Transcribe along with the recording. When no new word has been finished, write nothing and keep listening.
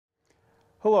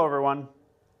Hello everyone,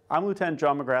 I'm Lieutenant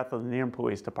John McGrath of the Needham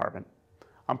Police Department.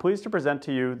 I'm pleased to present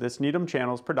to you this Needham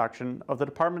Channel's production of the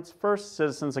department's first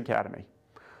Citizens Academy.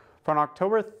 From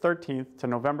October 13th to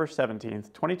November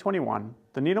 17th, 2021,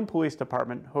 the Needham Police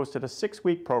Department hosted a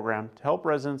 6-week program to help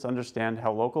residents understand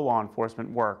how local law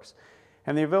enforcement works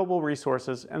and the available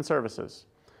resources and services.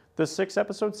 This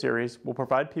 6-episode series will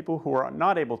provide people who are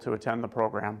not able to attend the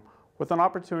program with an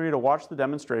opportunity to watch the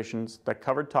demonstrations that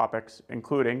covered topics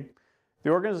including the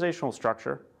organizational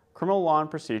structure, criminal law and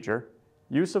procedure,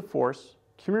 use of force,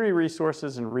 community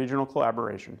resources, and regional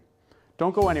collaboration.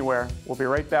 Don't go anywhere. We'll be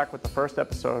right back with the first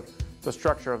episode, The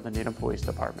Structure of the Needham Police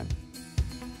Department.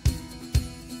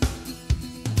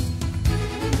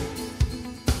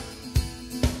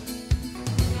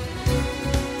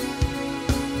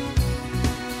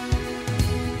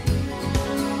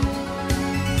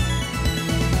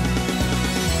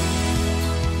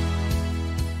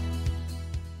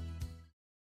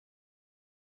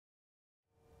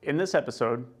 In this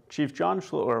episode, Chief John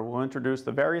Schlittler will introduce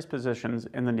the various positions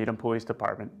in the Needham Police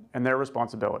Department and their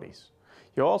responsibilities.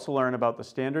 You'll also learn about the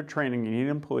standard training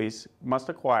Needham Police must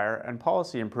acquire and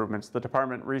policy improvements the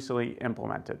department recently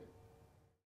implemented.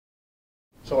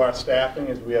 So our staffing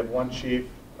is we have 1 chief,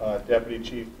 deputy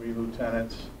chief, 3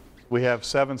 lieutenants. We have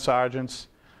 7 sergeants.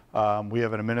 We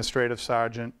have an administrative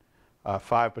sergeant,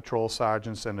 5 patrol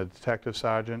sergeants, and a detective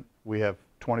sergeant. We have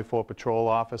 24 patrol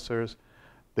officers.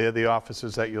 They're the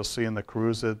officers that you'll see in the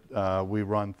cruiser. We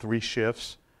run 3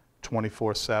 shifts,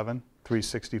 24/7,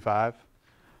 365.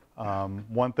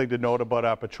 One thing to note about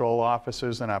our patrol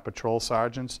officers and our patrol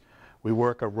sergeants, we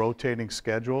work a rotating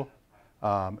schedule,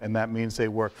 and that means they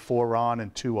work 4 on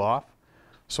and 2 off.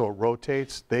 So it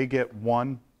rotates. They get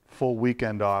 1 full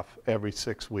weekend off every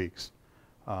 6 weeks.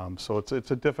 So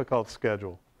it's a difficult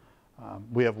schedule.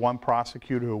 We have 1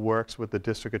 prosecutor who works with the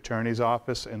district attorney's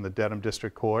office in the Dedham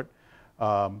District Court.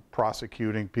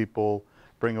 Prosecuting people,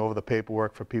 bring over the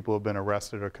paperwork for people who have been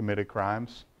arrested or committed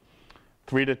crimes.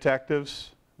 3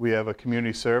 detectives. We have a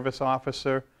community service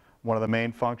officer. One of the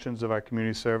main functions of our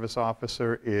community service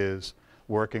officer is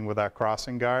working with our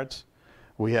crossing guards.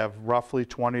 We have roughly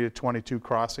 20 to 22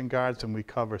 crossing guards, and we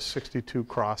cover 62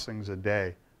 crossings a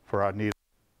day for our Needham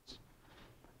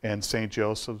and St.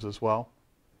 Joseph's as well.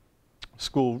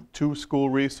 2 school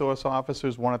resource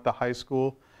officers, 1 at the high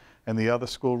school, and the other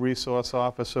school resource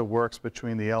officer works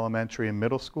between the elementary and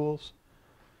middle schools.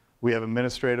 We have an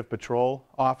administrative patrol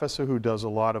officer who does a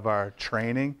lot of our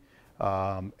training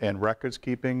and records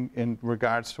keeping in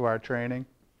regards to our training.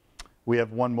 We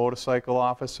have 1 motorcycle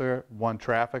officer, 1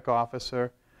 traffic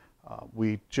officer.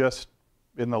 We just,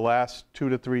 in the last 2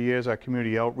 to 3 years, our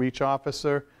community outreach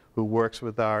officer who works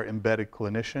with our embedded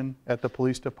clinician at the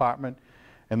police department.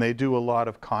 And they do a lot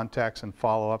of contacts and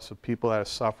follow-ups of people that are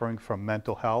suffering from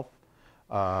mental health,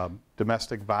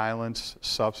 domestic violence,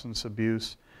 substance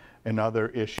abuse, and other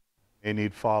issues. They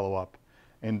need follow-up.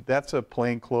 And that's a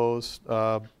plainclothes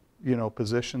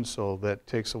position, so that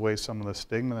takes away some of the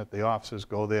stigma that the officers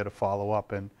go there to follow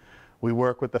up. And we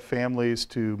work with the families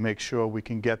to make sure we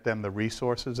can get them the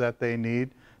resources that they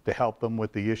need to help them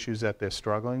with the issues that they're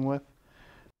struggling with.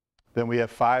 Then we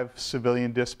have 5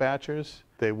 civilian dispatchers.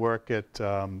 They work at,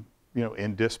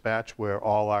 in dispatch where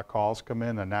all our calls come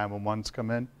in, the 911s come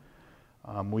in.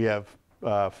 We have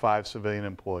 5 civilian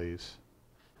employees.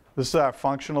 This is our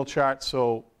functional chart.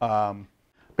 So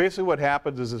basically what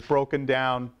happens is it's broken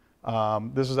down.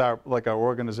 This is our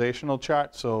organizational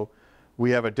chart. So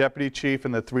we have a deputy chief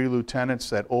and the 3 lieutenants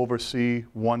that oversee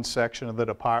 1 section of the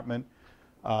department.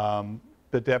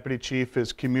 The deputy chief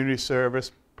is community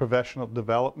service, professional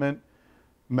development.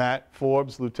 Matt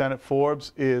Forbes, Lieutenant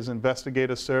Forbes, is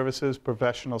investigative services,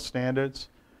 professional standards.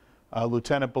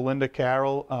 Lieutenant Belinda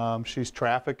Carroll, she's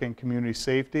traffic and community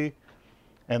safety.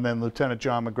 And then Lieutenant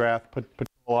John McGrath,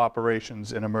 patrol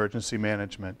operations and emergency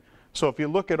management. So if you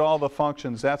look at all the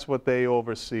functions, that's what they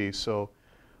oversee. So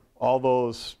all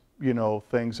those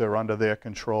things are under their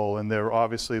control. And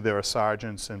obviously there are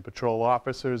sergeants and patrol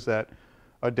officers that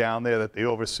are down there that they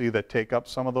oversee that take up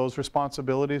some of those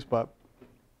responsibilities. But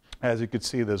as you can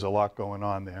see, there's a lot going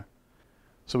on there.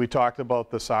 So we talked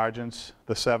about the sergeants,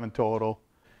 the 7 total.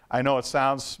 I know it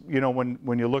sounds,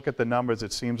 when you look at the numbers,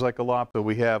 it seems like a lot, but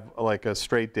we have like a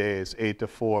straight days, 8 to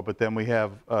 4, but then we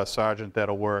have a sergeant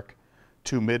that'll work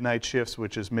 2 midnight shifts,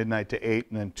 which is midnight to 8,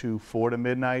 and then 2 4 to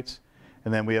midnights.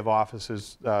 And then we have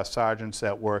officers, sergeants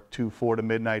that work 2 4 to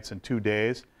midnights and 2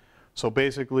 days. So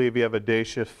basically, if you have a day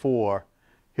shift 4,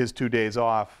 his 2 days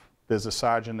off, there's a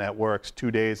sergeant that works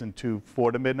 2 days and 2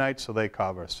 4 to midnight, so they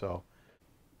cover. So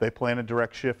they plan to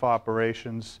direct shift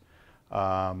operations.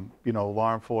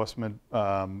 Law enforcement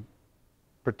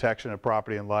protection of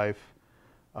property and life,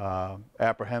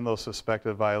 apprehend those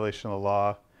suspected violation of the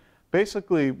law.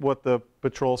 Basically, what the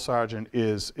patrol sergeant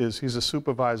is he's a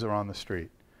supervisor on the street.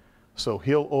 So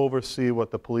he'll oversee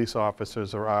what the police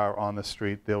officers are on the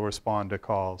street. They'll respond to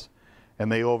calls.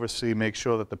 And they oversee, make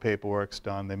sure that the paperwork's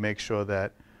done. They make sure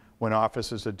that when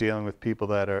officers are dealing with people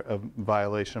that are in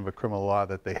violation of a criminal law,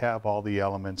 that they have all the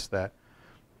elements, that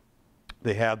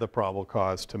they have the probable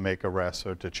cause to make arrests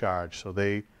or to charge. So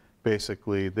they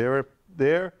basically, they're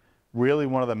really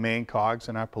one of the main cogs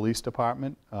in our police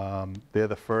department. They're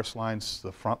the first lines,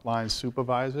 the front line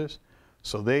supervisors.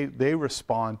 So they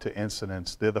respond to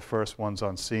incidents. They're the first ones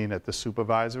on scene at the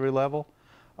supervisory level.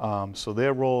 So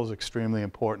their role is extremely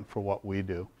important for what we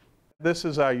do. This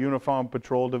is our Uniform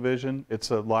Patrol Division. It's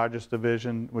the largest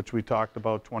division, which we talked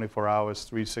about, 24 hours,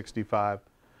 365.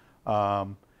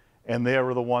 And they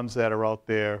are the ones that are out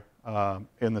there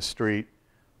in the street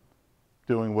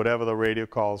doing whatever the radio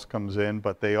calls comes in,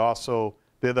 but they're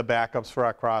the backups for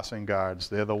our crossing guards.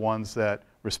 They're the ones that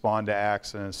respond to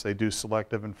accidents. They do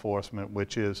selective enforcement,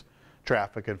 which is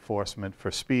traffic enforcement for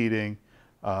speeding.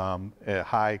 At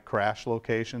high crash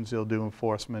locations, they'll do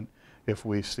enforcement. If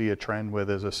we see a trend where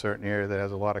there's a certain area that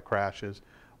has a lot of crashes,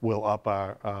 we'll up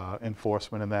our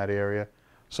enforcement in that area.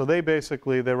 So they're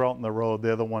out on the road.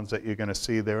 They're the ones that you're going to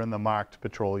see. They're in the marked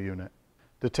patrol unit.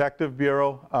 Detective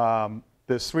Bureau,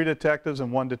 there's 3 detectives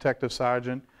and 1 detective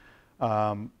sergeant.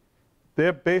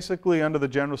 They're basically under the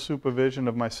general supervision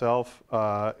of myself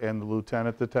and the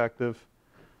lieutenant detective.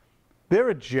 They're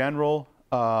a general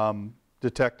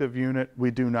detective unit.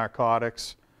 We do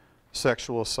narcotics,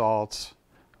 sexual assaults,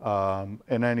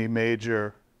 and any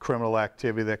major criminal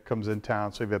activity that comes in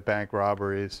town. So you've got bank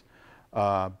robberies,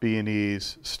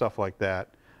 B&Es, stuff like that.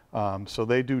 So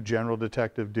they do general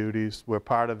detective duties. We're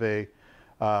part of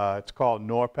it's called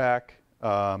NORPAC.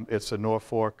 It's a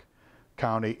Norfolk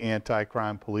County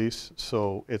Anti-Crime Police.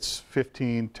 So it's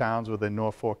 15 towns within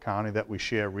Norfolk County that we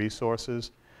share resources,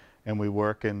 and we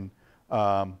work in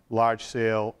large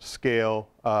scale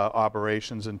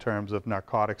operations in terms of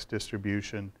narcotics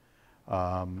distribution.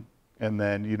 And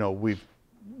then,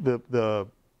 the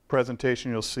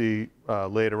presentation you'll see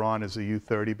later on is the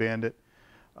U-30 Bandit.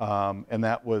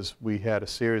 And we had a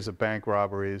series of bank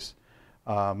robberies.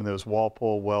 And there was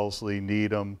Walpole, Wellesley,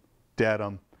 Needham,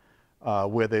 Dedham,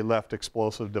 where they left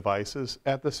explosive devices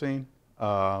at the scene.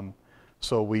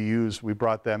 So we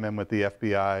brought them in with the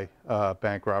FBI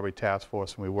bank robbery task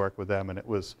force, and we worked with them, and it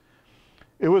was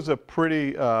a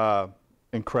pretty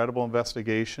incredible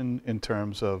investigation in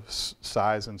terms of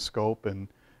size and scope and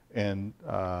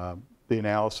the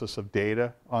analysis of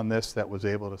data on this that was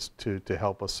able to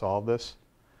help us solve this.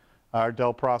 Our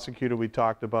adult prosecutor we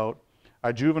talked about.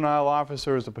 Our juvenile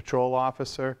officer is a patrol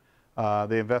officer.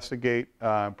 They investigate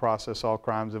and process all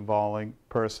crimes involving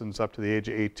persons up to the age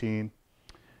of 18.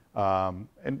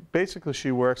 And basically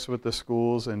she works with the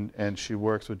schools and she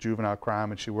works with juvenile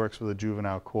crime and she works with the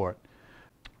juvenile court.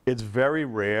 It's very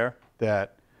rare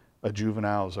that a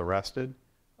juvenile is arrested.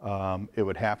 It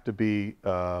would have to be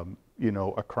a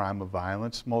crime of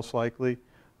violence, most likely,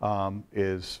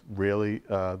 is really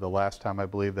the last time I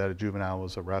believe that a juvenile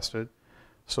was arrested.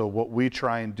 So what we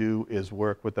try and do is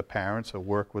work with the parents or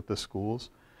work with the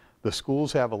schools. The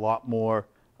schools have a lot more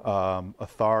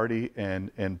authority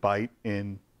and bite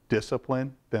in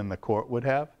discipline than the court would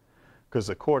have, because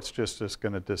the court's just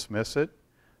going to dismiss it.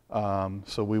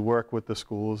 So we work with the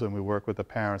schools and we work with the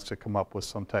parents to come up with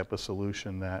some type of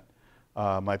solution that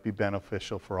might be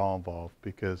beneficial for all involved,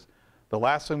 because the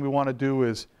last thing we want to do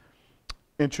is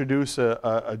introduce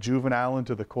a juvenile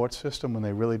into the court system when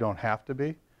they really don't have to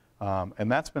be.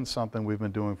 And that's been something we've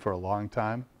been doing for a long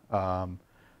time, and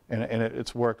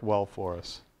it's worked well for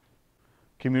us.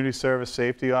 Community Service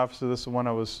Safety Officer, this is the one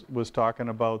I was talking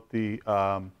about.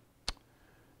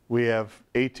 We have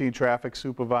 18 traffic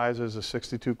supervisors,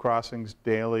 62 crossings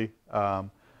daily.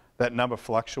 That number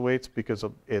fluctuates because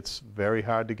it's very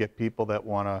hard to get people that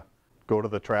want to go to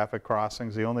the traffic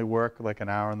crossings. They only work like an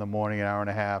hour in the morning, an hour and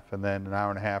a half, and then an hour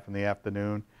and a half in the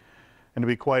afternoon. And to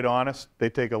be quite honest, they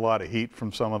take a lot of heat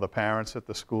from some of the parents at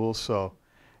the schools, so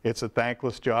it's a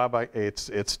thankless job.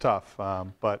 It's tough,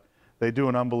 but they do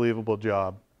an unbelievable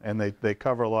job, and they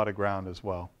cover a lot of ground as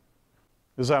well.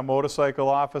 This is our motorcycle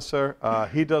officer.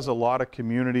 He does a lot of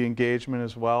community engagement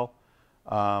as well,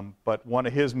 but one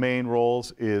of his main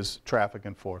roles is traffic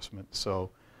enforcement. So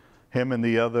him and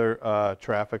the other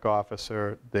traffic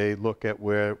officer, they look at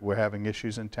where we're having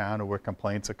issues in town or where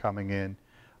complaints are coming in.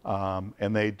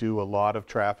 And they do a lot of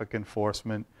traffic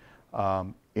enforcement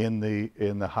in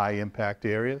the high impact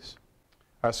areas.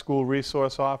 Our school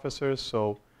resource officers,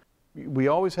 so we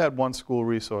always had one school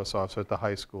resource officer at the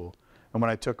high school. And when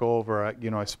I took over,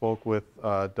 I spoke with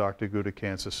Dr.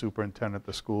 Gudikans, the superintendent of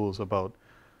the schools, about,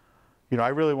 I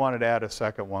really wanted to add a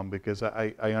second one because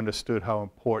I understood how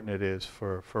important it is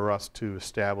for us to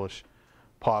establish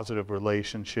positive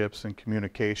relationships and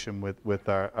communication with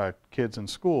our kids in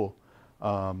school.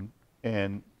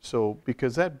 And so,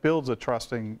 because that builds a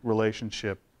trusting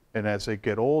relationship, and as they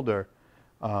get older,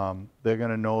 they're going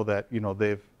to know that,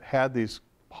 they've had these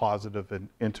positive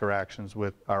interactions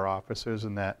with our officers,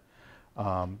 and that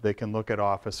they can look at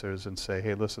officers and say,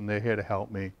 hey, listen, they're here to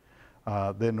help me.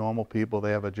 They're normal people.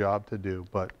 They have a job to do.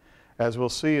 But as we'll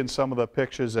see in some of the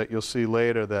pictures that you'll see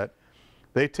later, that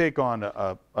they take on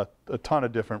a ton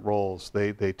of different roles.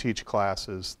 They teach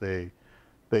classes. They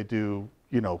do,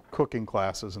 cooking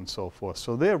classes and so forth.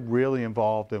 So they're really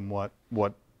involved in what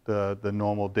the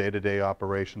normal day-to-day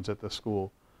operations at the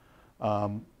school.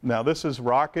 Now this is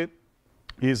Rocket.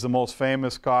 He's the most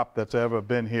famous cop that's ever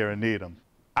been here in Needham.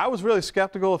 I was really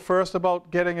skeptical at first about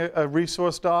getting a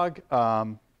resource dog.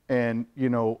 And,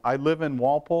 I live in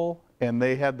Walpole, and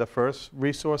they had the first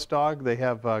resource dog. They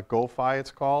have Go-Fi,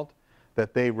 it's called,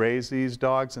 that they raise these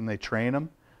dogs and they train them.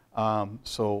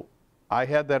 So I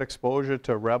had that exposure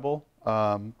to Rebel,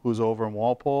 who's over in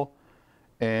Walpole.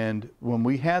 And when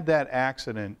we had that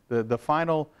accident, the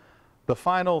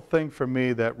final thing for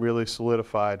me that really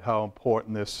solidified how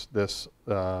important this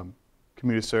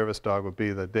community service dog would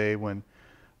be, the day when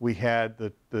we had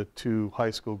the two high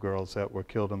school girls that were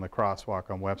killed in the crosswalk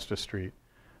on Webster Street.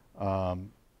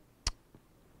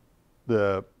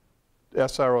 The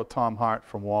SRO Tom Hart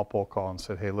from Walpole called and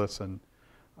said, hey, listen,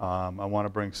 I want to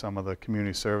bring some of the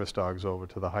community service dogs over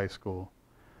to the high school.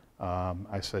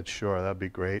 I said, sure, that'd be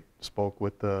great. Spoke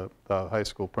with the high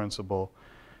school principal.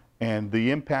 And the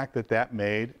impact that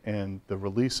made, and the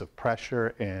release of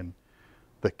pressure, and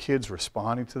the kids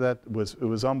responding to that, it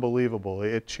was unbelievable.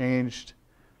 It changed,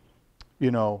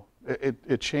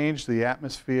 it changed the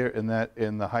atmosphere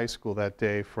in the high school that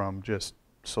day, from just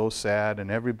so sad, and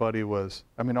everybody was,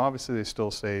 obviously they still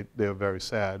say they were very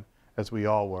sad, as we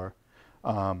all were.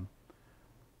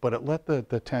 But it let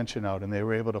the tension out, and they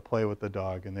were able to play with the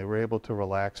dog, and they were able to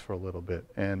relax for a little bit.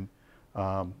 And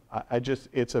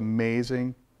it's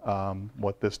amazing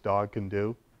what this dog can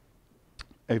do.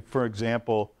 For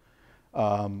example,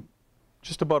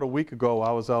 just about a week ago,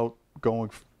 I was out going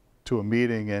to a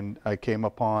meeting, and I came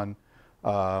upon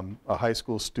a high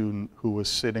school student who was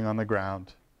sitting on the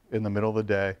ground in the middle of the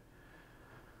day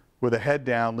with a head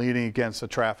down, leaning against a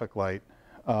traffic light.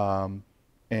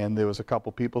 And there was a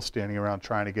couple people standing around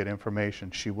trying to get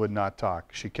information. She would not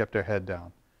talk. She kept her head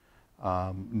down.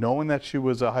 Knowing that she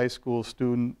was a high school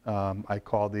student, I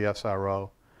called the SRO.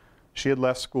 She had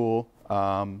left school.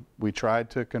 We tried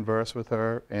to converse with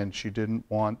her, and she didn't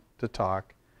want to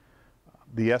talk.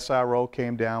 The SRO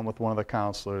came down with one of the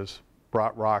counselors,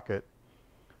 brought Rocket.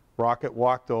 Rocket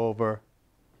walked over,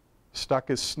 stuck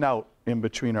his snout in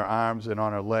between her arms and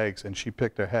on her legs, and she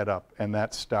picked her head up, and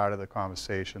that started the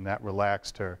conversation. That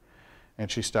relaxed her,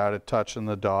 and she started touching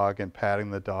the dog and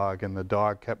patting the dog, and the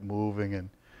dog kept moving and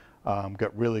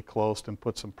got really close and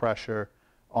put some pressure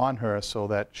on her so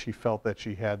that she felt that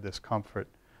she had this comfort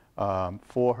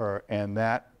for her. And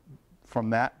from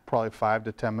that, probably 5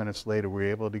 to 10 minutes later, we were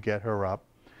able to get her up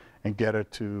and get her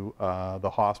to the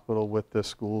hospital with the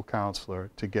school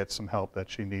counselor to get some help that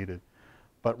she needed.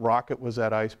 But Rocket was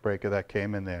that icebreaker that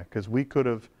came in there, because we could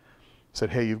have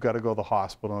said, hey, you've got to go to the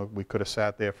hospital. We could have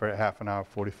sat there for half an hour,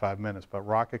 45 minutes. But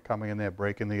Rocket coming in there,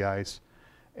 breaking the ice,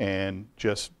 and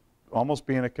just almost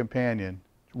being a companion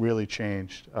really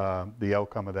changed the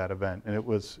outcome of that event. And it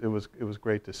was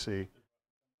great to see.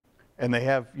 And they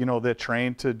have, they're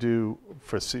trained to do,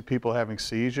 for people having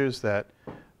seizures, that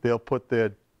they'll put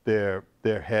their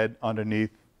head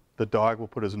underneath. The dog will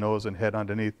put his nose and head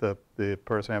underneath the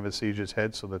person having a seizure's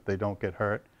head so that they don't get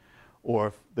hurt. Or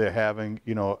if they're having,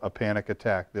 a panic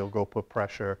attack, they'll go put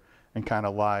pressure and kind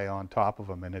of lie on top of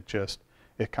them, and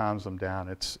it calms them down.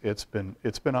 It's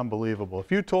been unbelievable.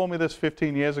 If you told me this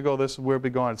 15 years ago, this is where we'd be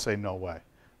going, I'd say no way.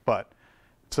 But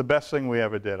it's the best thing we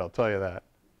ever did, I'll tell you that.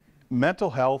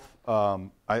 Mental health,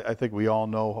 I think we all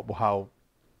know how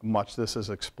much this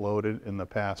has exploded in the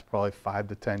past probably 5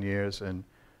 to 10 years, and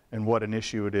what an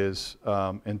issue it is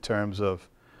in terms of,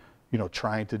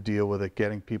 trying to deal with it,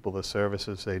 getting people the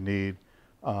services they need.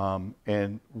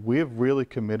 And we have really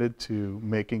committed to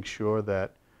making sure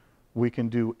that we can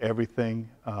do everything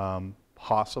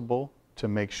possible to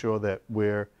make sure that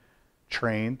we're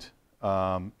trained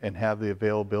and have the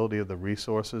availability of the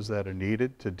resources that are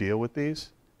needed to deal with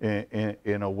these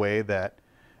in a way that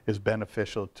is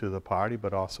beneficial to the party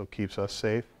but also keeps us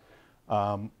safe.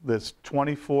 There's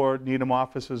 24 Needham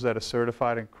officers that are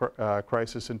certified in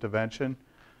crisis intervention.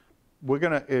 We're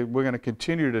gonna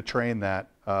continue to train that,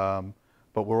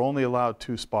 but we're only allowed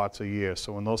 2 spots a year.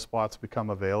 So when those spots become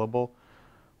available,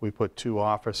 we put 2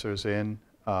 officers in,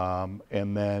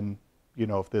 and then, you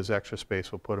know, if there's extra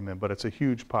space, we'll put them in. But it's a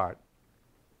huge part.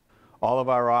 All of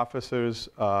our officers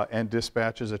and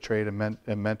dispatchers are trained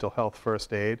in mental health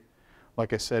first aid.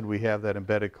 Like I said, we have that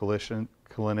embedded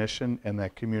clinician and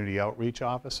that community outreach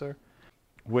officer,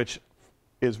 which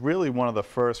is really one of the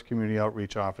first community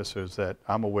outreach officers that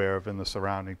I'm aware of in the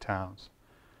surrounding towns.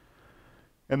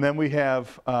 And then we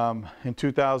have, in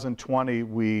 2020,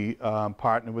 we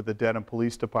partnered with the Needham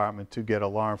Police Department to get a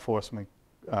law enforcement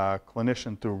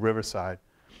clinician through Riverside.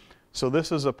 So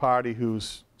this is a party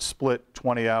who's split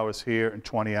 20 hours here and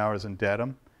 20 hours in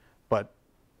Dedham, but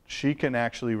she can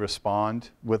actually respond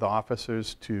with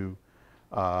officers to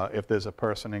if there's a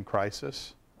person in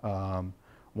crisis.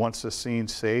 Once the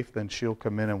scene's safe, then she'll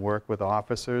come in and work with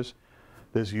officers.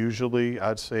 There's usually,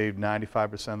 I'd say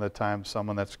 95% of the time,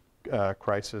 someone that's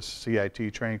crisis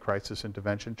CIT training, crisis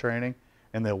intervention training,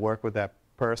 and they'll work with that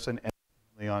person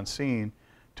and on scene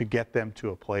to get them to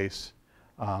a place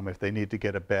if they need to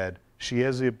get a bed. She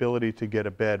has the ability to get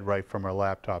a bed right from her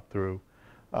laptop through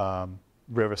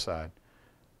Riverside.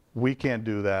 We can't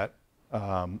do that.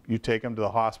 You take them to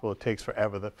the hospital, it takes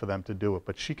forever for them to do it,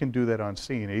 but she can do that on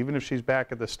scene. Even if she's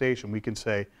back at the station, we can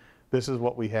say, this is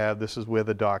what we have, this is where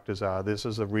the doctors are, this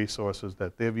is the resources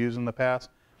that they've used in the past.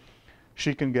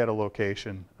 She can get a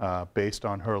location based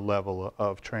on her level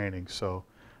of training. So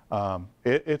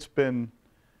it's been,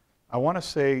 I want to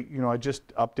say, you know, I just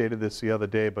updated this the other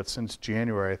day, but since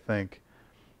January, I think,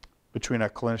 between our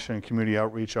clinician and community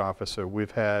outreach officer,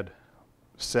 we've had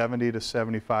 70 to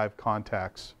 75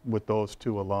 contacts with those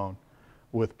 2 alone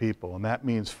with people, and that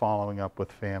means following up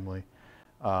with family.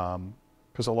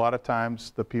 Because a lot of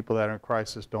times the people that are in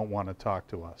crisis don't want to talk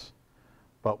to us,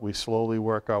 but we slowly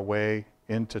work our way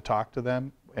in to talk to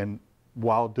them, and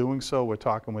while doing so, we're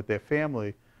talking with their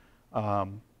family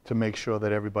to make sure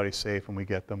that everybody's safe and we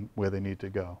get them where they need to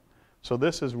go. So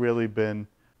this has really been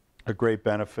a great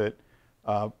benefit.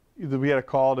 We had a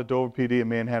call to Dover PD, a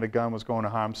man had a gun, was going to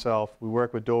harm himself. We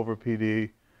worked with Dover PD,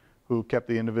 who kept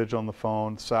the individual on the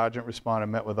phone. Sergeant responded,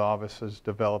 met with officers,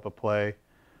 developed a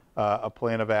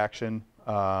plan of action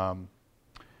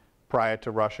prior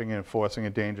to rushing and enforcing a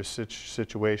dangerous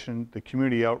situation. The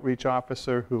community outreach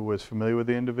officer, who was familiar with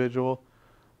the individual,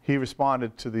 he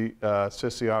responded to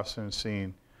assist the officer in the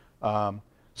scene.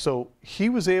 So he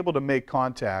was able to make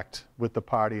contact with the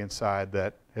party inside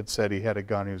that had said he had a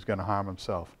gun, he was going to harm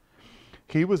himself.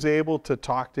 He was able to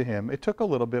talk to him. It took a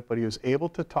little bit, but he was able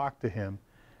to talk to him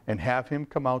and have him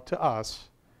come out to us,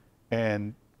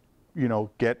 and, you know,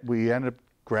 we ended up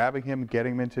grabbing him,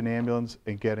 getting him into an ambulance,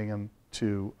 and getting him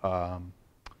to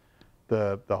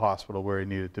the hospital where he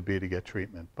needed to be to get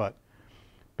treatment. But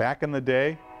back in the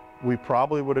day, we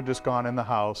probably would have just gone in the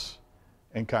house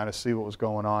and kind of see what was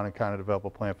going on and kind of develop a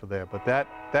plan for there. But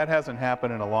that hasn't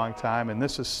happened in a long time, and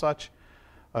this is such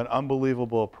an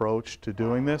unbelievable approach to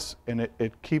doing this, and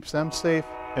it keeps them safe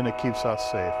and it keeps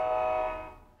us safe.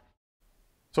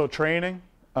 So training,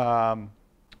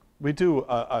 we do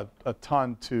a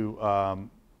ton to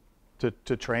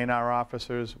train our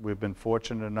officers. We've been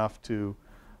fortunate enough to,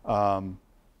 like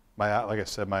I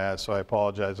said, my eyes, so I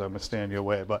apologize, I'm going to stand in your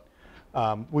way, but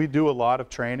we do a lot of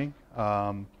training.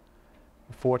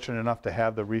 Fortunate enough to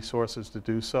have the resources to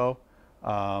do so.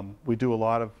 We do a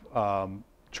lot of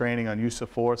training on use of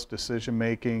force, decision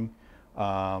making,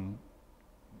 and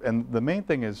the main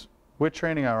thing is we're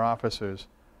training our officers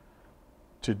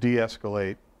to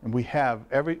de-escalate, and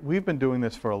we've been doing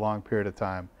this for a long period of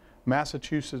time.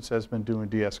 Massachusetts has been doing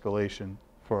de-escalation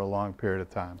for a long period of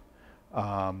time.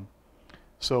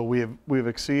 So we've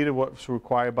exceeded what's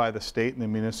required by the state and the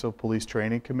Municipal Police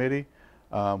Training Committee,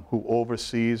 who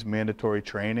oversees mandatory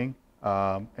training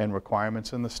and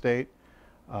requirements in the state.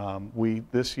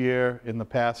 This year, in the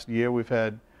past year, we've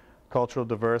had cultural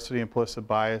diversity, implicit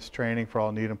bias training for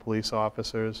all Needham police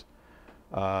officers,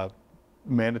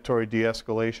 mandatory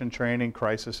de-escalation training,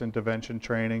 crisis intervention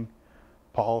training,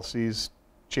 policies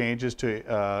changes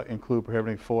to include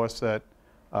prohibiting force that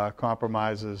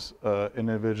compromises an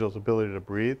individual's ability to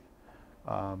breathe,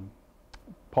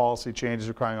 policy changes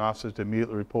requiring officers to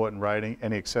immediately report in writing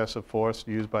any excessive force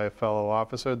used by a fellow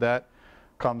officer. That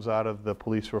comes out of the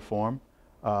police reform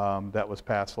that was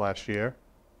passed last year.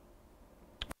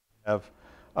 We have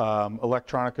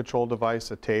electronic control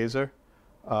device, a taser,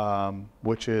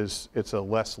 which it's a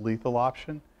less lethal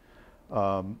option,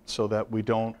 so that we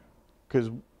don't, because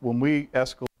when we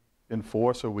escalate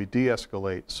enforce or we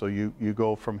de-escalate. So you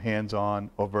go from hands-on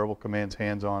or verbal commands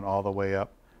hands-on all the way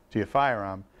up to your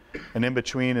firearm. And in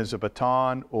between is a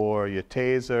baton or your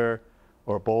taser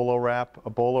or a bolo wrap. A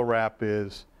bolo wrap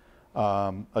is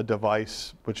a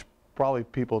device which probably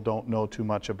people don't know too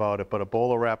much about it, but a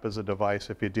bolo wrap is a device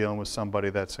if you're dealing with somebody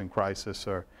that's in crisis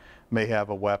or may have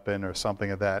a weapon or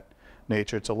something of that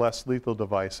nature. It's a less lethal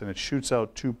device, and it shoots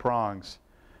out 2 prongs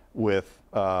with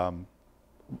Kevlar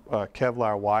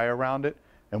wire around it.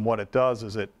 And what it does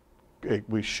is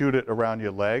we shoot it around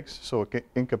your legs, so it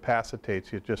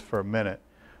incapacitates you just for a minute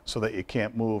so that you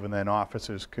can't move, and then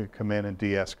officers could come in and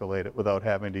de-escalate it without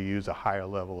having to use a higher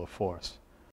level of force.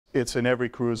 It's in every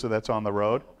cruiser that's on the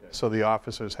road, so the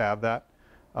officers have that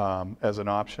as an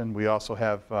option. We also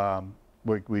have,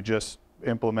 we just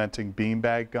implementing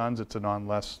beanbag guns. It's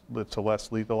a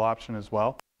less lethal option as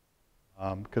well,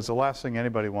 because the last thing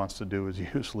anybody wants to do is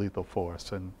use lethal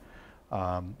force. And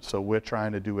so we're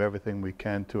trying to do everything we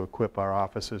can to equip our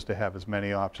officers to have as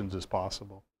many options as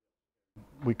possible.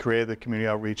 We created the community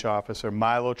outreach officer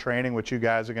Milo training, which you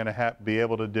guys are going to be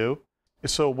able to do.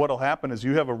 So what'll happen is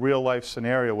you have a real life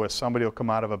scenario where somebody will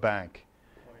come out of a bank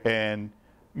and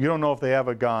you don't know if they have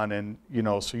a gun, and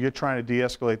so you're trying to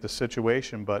de-escalate the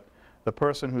situation, but the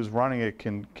person who's running it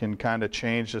can kind of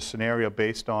change the scenario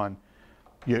based on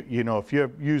if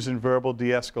you're using verbal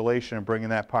de-escalation and bringing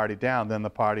that party down, then the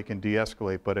party can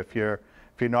de-escalate. But if you're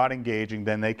not engaging,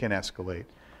 then they can escalate.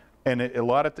 And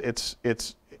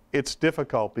it's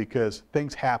difficult because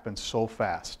things happen so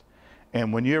fast.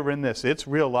 And when you're in this, it's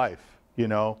real life,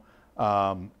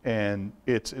 and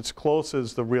it's close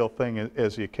as the real thing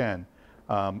as you can.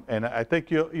 And I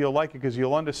think you'll like it because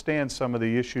you'll understand some of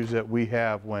the issues that we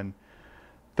have when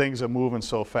things are moving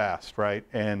so fast, right?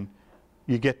 And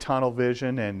you get tunnel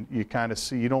vision and you kind of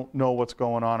see, you don't know what's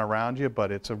going on around you,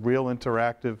 but it's a real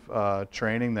interactive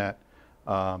training that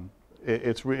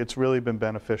it's really been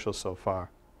beneficial so far.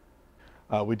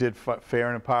 We did fair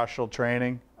and impartial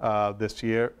training this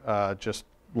year, just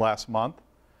last month.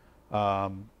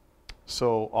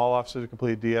 So all officers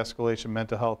complete de-escalation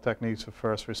mental health techniques for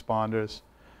first responders.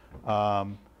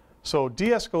 So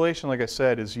de-escalation, like I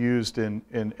said, is used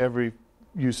in every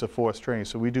use of force training.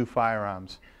 So we do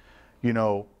firearms.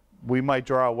 We might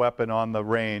draw a weapon on the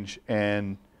range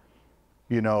and,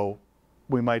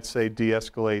 we might say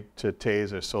de-escalate to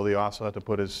taser. So the officer had to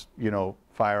put his,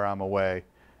 firearm away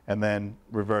and then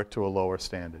revert to a lower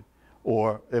standard.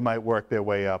 Or it might work their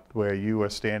way up where you are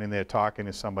standing there talking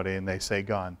to somebody and they say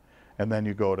gun, and then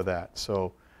you go to that.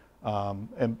 So,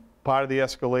 and part of the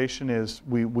escalation is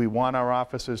we want our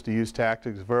officers to use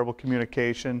tactics, verbal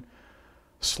communication.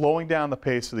 Slowing down the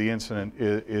pace of the incident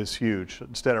is huge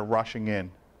instead of rushing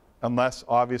in, unless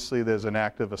obviously there's an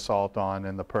active assault on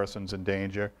and the person's in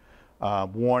danger.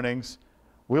 Warnings,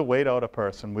 we'll wait out a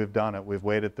person. We've done it. We've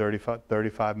waited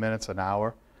 35 minutes, an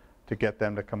hour to get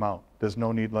them to come out. There's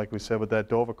no need, like we said with that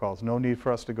Dover call, there's no need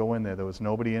for us to go in there. There was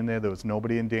nobody in there. There was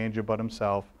nobody in danger but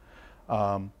himself.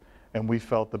 And we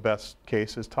felt the best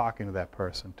case is talking to that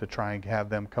person to try and have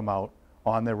them come out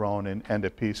on their own and end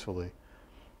it peacefully.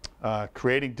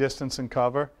 Creating distance and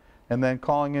cover, and then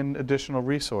calling in additional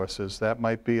resources. That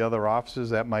might be other officers,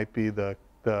 that might be the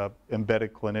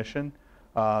embedded clinician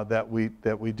that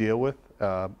we deal with,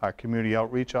 our community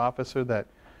outreach officer that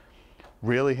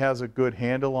really has a good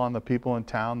handle on the people in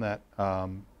town that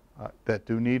that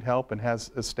do need help and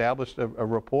has established a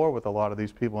rapport with a lot of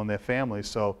these people and their families.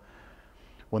 So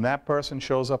when that person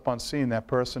shows up on scene, that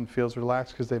person feels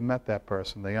relaxed because they've met that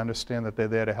person. They understand that they're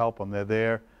there to help them. They're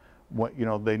there.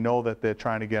 They know that they're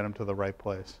trying to get them to the right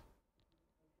place.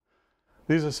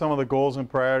 These are some of the goals and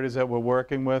priorities that we're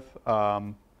working with,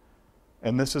 and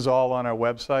this is all on our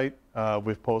website.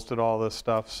 We've posted all this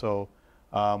stuff, so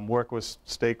work with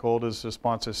stakeholders to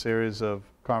sponsor a series of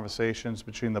conversations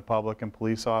between the public and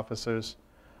police officers,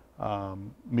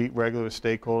 meet regular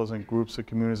stakeholders and groups of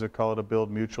communities of color to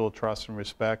build mutual trust and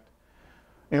respect,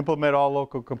 implement all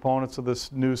local components of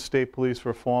this new state police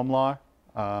reform law.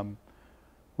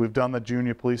 We've done the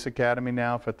Junior Police Academy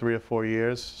now for 3 or 4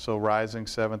 years, so rising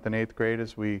 7th and 8th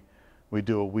graders, we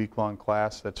do a week-long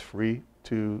class that's free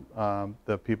to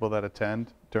the people that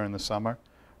attend during the summer,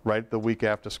 right the week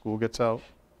after school gets out.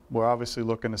 We're obviously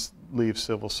looking to leave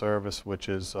civil service, which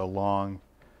is a long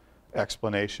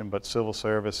explanation, but civil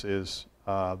service is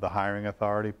the hiring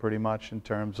authority pretty much in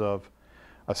terms of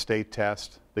a state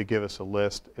test. They give us a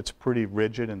list. It's pretty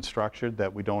rigid and structured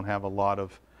that we don't have a lot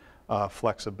of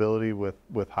flexibility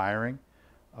with hiring.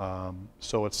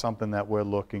 So it's something that we're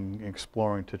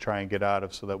exploring to try and get out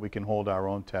of so that we can hold our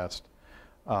own test.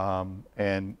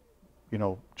 And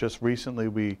just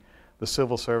recently the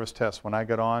civil service test, when I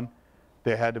got on,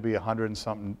 there had to be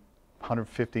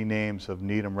 150 names of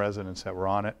Needham residents that were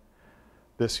on it.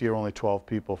 This year, only 12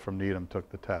 people from Needham took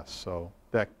the test. So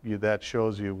that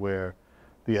shows you where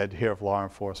the idea of law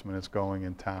enforcement is going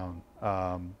in town,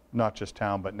 not just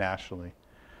town, but nationally.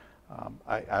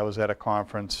 I was at a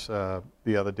conference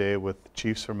the other day with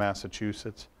chiefs from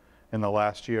Massachusetts. In the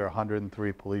last year,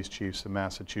 103 police chiefs in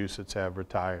Massachusetts have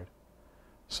retired.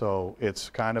 So it's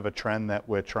kind of a trend that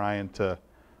we're trying to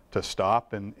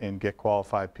stop and get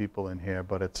qualified people in here,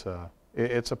 but it's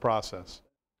a process.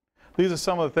 These are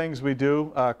some of the things we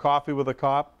do. Coffee with a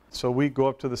cop. So we go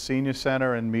up to the senior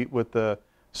center and meet with the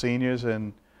seniors,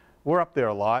 and we're up there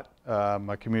a lot.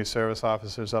 My community service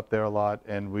officer's up there a lot,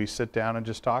 and we sit down and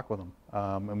just talk with them.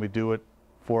 And we do it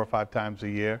 4 or 5 times a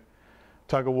year.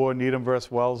 Tug of war, Needham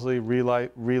versus Wellesley,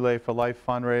 Relay for Life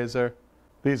fundraiser.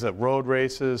 These are road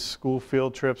races, school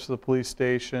field trips to the police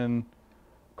station,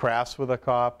 crafts with a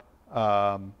cop.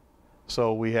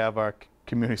 So we have our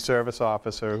community service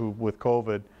officer who, with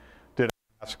COVID, did a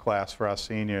crafts class for our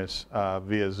seniors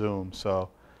via Zoom. So,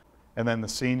 and then the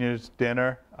seniors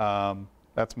dinner.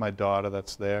 That's my daughter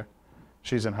that's there.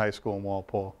 She's in high school in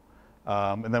Walpole.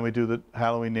 And then we do the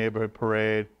Halloween neighborhood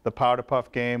parade, the Powder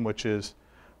Puff game, which is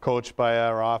coached by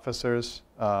our officers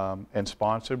and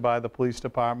sponsored by the police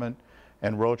department,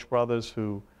 and Roach Brothers,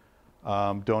 who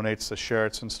donates the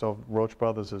shirts and stuff. Roach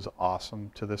Brothers is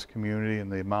awesome to this community,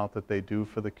 and the amount that they do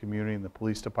for the community and the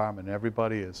police department and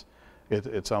everybody is,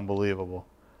 it's unbelievable.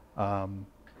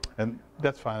 And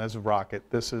that's fine, that's a Rocket.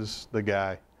 This is the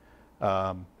guy.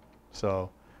 So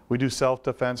we do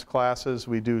self-defense classes.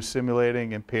 We do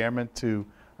simulating impairment to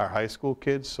our high school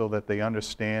kids so that they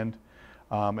understand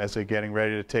as they're getting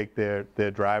ready to take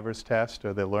their driver's test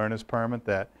or their learner's permit,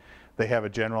 that they have a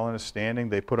general understanding.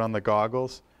 They put on the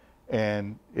goggles,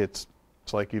 and it's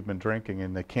like you've been drinking,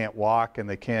 and they can't walk, and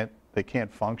they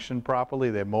can't function properly.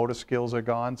 Their motor skills are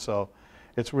gone, so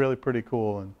it's really pretty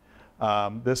cool.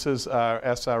 And this is our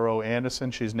SRO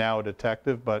Anderson. She's now a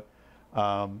detective, but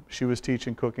she was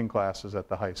teaching cooking classes at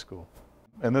the high school.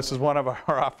 And this is one of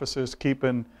our officers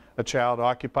keeping a child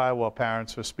occupied while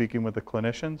parents are speaking with the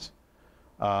clinicians.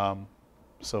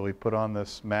 So we put on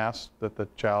this mask that the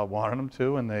child wanted them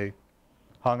to, and they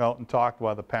hung out and talked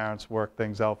while the parents worked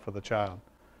things out for the child.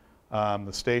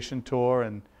 The station tour,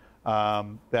 and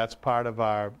that's part of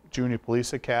our Junior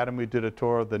Police Academy. We did a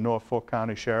tour of the Norfolk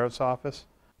County Sheriff's Office,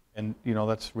 and you know,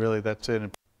 that's it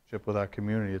in partnership with our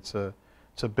community. It's a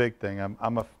big thing.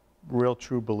 I'm a real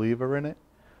true believer in it.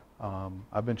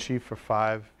 I've been chief for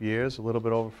 5 years, a little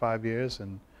bit over 5 years,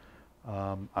 and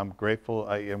I'm grateful.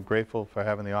 I am grateful for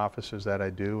having the officers that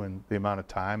I do, and the amount of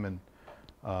time and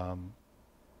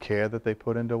care that they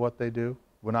put into what they do.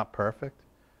 We're not perfect.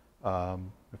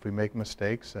 If we make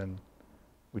mistakes, and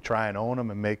we try and own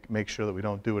them and make sure that we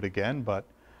don't do it again, but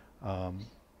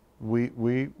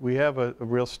we have a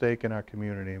real stake in our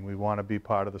community, and we want to be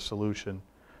part of the solution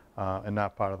and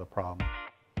not part of the problem.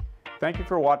 Thank you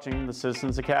for watching the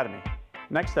Citizens Academy.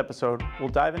 Next episode, we'll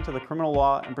dive into the criminal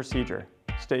law and procedure.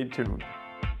 Stay tuned.